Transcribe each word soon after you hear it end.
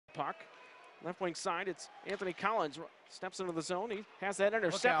puck. Left wing side, it's Anthony Collins. Steps into the zone. He has that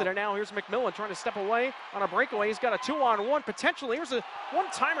intercepted, and now here's McMillan trying to step away on a breakaway. He's got a 2-on-1 potentially. Here's a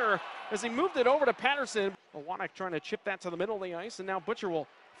one-timer as he moved it over to Patterson. Wanek trying to chip that to the middle of the ice, and now Butcher will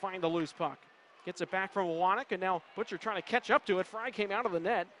find the loose puck. Gets it back from Wanek, and now Butcher trying to catch up to it. Frey came out of the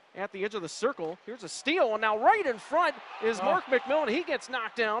net at the edge of the circle. Here's a steal, and now right in front is Mark McMillan. He gets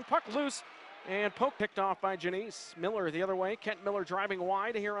knocked down, puck loose, and poke picked off by Janice. Miller the other way. Kent Miller driving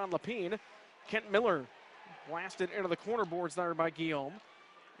wide here on Lepine. Kent Miller blasted into the corner boards there by Guillaume.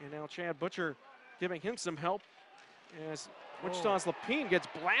 And now Chad Butcher giving him some help as Wichita's Lepine gets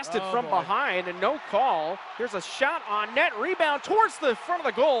blasted from behind and no call. Here's a shot on net, rebound towards the front of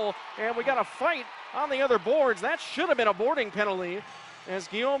the goal, and we got a fight on the other boards. That should have been a boarding penalty as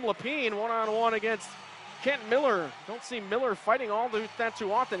Guillaume Lepine one-on-one against Kent Miller. Don't see Miller fighting all that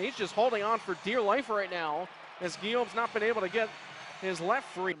too often. He's just holding on for dear life right now as Guillaume's not been able to get his left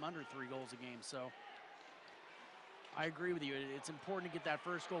free. Under 3 goals a game, so I agree with you. It's important to get that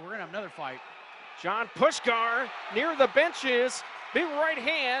first goal. We're going to have another fight. Jon Puskar near the benches, big right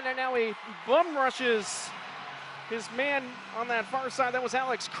hand, and now he bum rushes his man on that far side. That was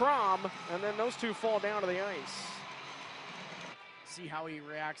Alex Crom, and then those two fall down to the ice. See how he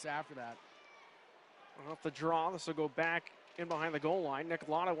reacts after that. Off the draw, this will go back in behind the goal line. Nick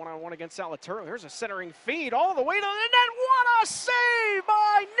Lotta one-on-one against Salaturo. Here's a centering feed all the way to the net. What a save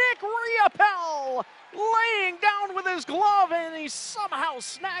by Nick Riopel! Laying down with his glove, and he somehow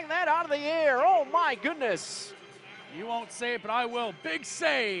snagged that out of the air. Oh my goodness. You won't say it, but I will. Big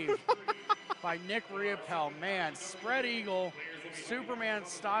save by Nick Riopel. Man, spread eagle, Superman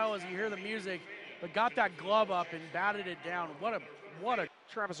style as you hear the music, but got that glove up and batted it down. What a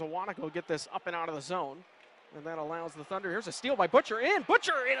Travis Awanek will get this up and out of the zone. And that allows the Thunder. Here's a steal by Butcher in.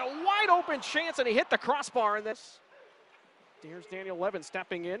 Butcher in a wide open chance, and he hit the crossbar in this. Here's Daniel Levin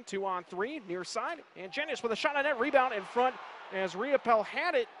stepping in, 2-on-3, near side. And Janice with a shot on net, rebound in front as Riopel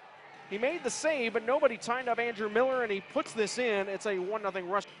had it. He made the save, but nobody timed up Andrew Miller, and he puts this in. It's a 1-0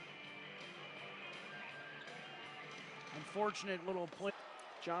 rush. Unfortunate little play.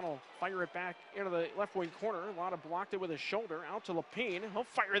 John will fire it back into the left wing corner. Lotta blocked it with his shoulder. Out to Lepine. He'll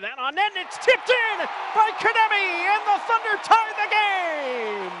fire that on net, and it's tipped in by Kademi, and the Thunder tie the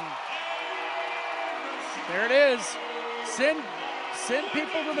game. There it is. Send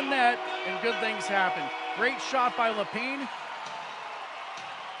people to the net, and good things happen. Great shot by Lepine.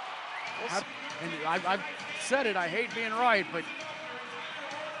 And I've said it, I hate being right, but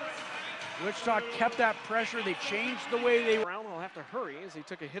Wichita kept that pressure. They changed the way they... Brown will have to hurry as he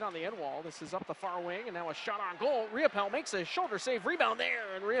took a hit on the end wall. This is up the far wing, and now a shot on goal. Riopel makes a shoulder save, rebound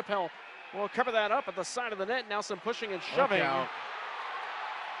there, and Riopel will cover that up at the side of the net. Now some pushing and shoving as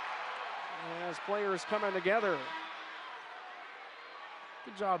players coming together.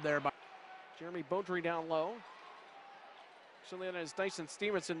 Good job there by Jeremy Beaudry down low. Actually, that is Dyson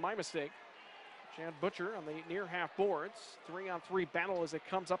Stevenson, my mistake. Chad Butcher on the near half boards. 3-on-3 battle as it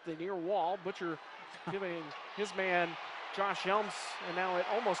comes up the near wall. Butcher giving his man Josh Helms, and now it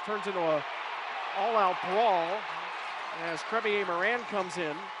almost turns into a all-out brawl as Crevier Moran comes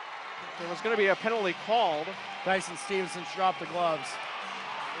in. There was going to be a penalty called. Dyson Stevenson dropped the gloves.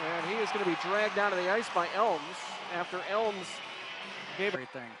 And he is going to be dragged down to the ice by Elms after Elms gave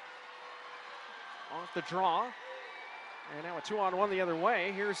everything. Off the draw. And now a 2-on-1 the other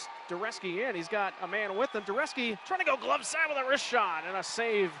way. Here's Dureski in. He's got a man with him. Dureski trying to go glove side with a wrist shot and a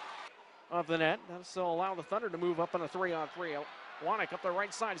save of the net. That'll allow the Thunder to move up on a 3-on-3. Wanek up the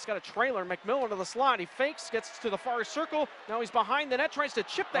right side. He's got a trailer. McMillan to the slot. He fakes, gets to the far circle. Now he's behind the net, tries to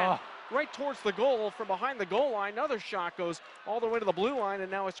chip that right towards the goal from behind the goal line. Another shot goes all the way to the blue line, and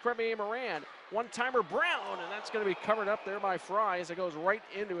now it's Crevier Moran. One-timer Brown, and that's going to be covered up there by Frey as it goes right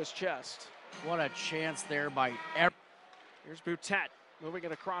into his chest. What a chance there by Here's Boutet moving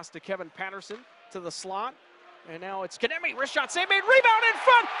it across to Kevin Patterson to the slot. And now it's Kademi, wrist shot, save made, rebound in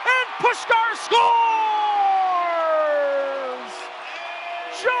front, and Puskar scores!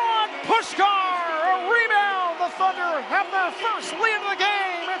 Jon Puskar, a rebound. The Thunder have their first lead of the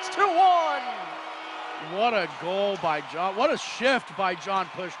game. It's 2-1. What a goal by Jon. What a shift by Jon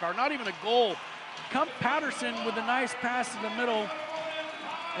Puskar. Not even a goal. Patterson with a nice pass in the middle.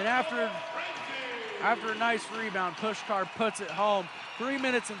 And after a nice rebound, Puskar puts it home. 3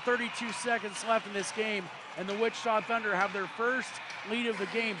 minutes and 32 seconds left in this game, and the Wichita Thunder have their first lead of the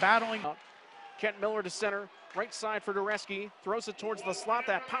game, battling. Kent Miller to center, right side for Dureski, throws it towards the slot.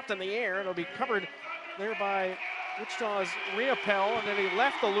 That popped in the air, and it'll be covered there by Wichita's Riopel, and then he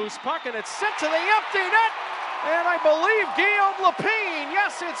left the loose puck, and it's sent to the empty net, and I believe Guillaume Lepine,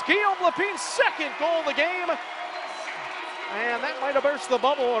 yes, it's Guillaume Lepine's second goal of the game. And that might have burst the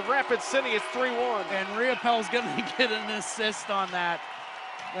bubble of Rapid City. It's 3-1. And Riopel's going to get an assist on that.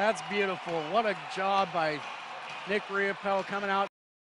 That's beautiful. What a job by Nick Riopel coming out.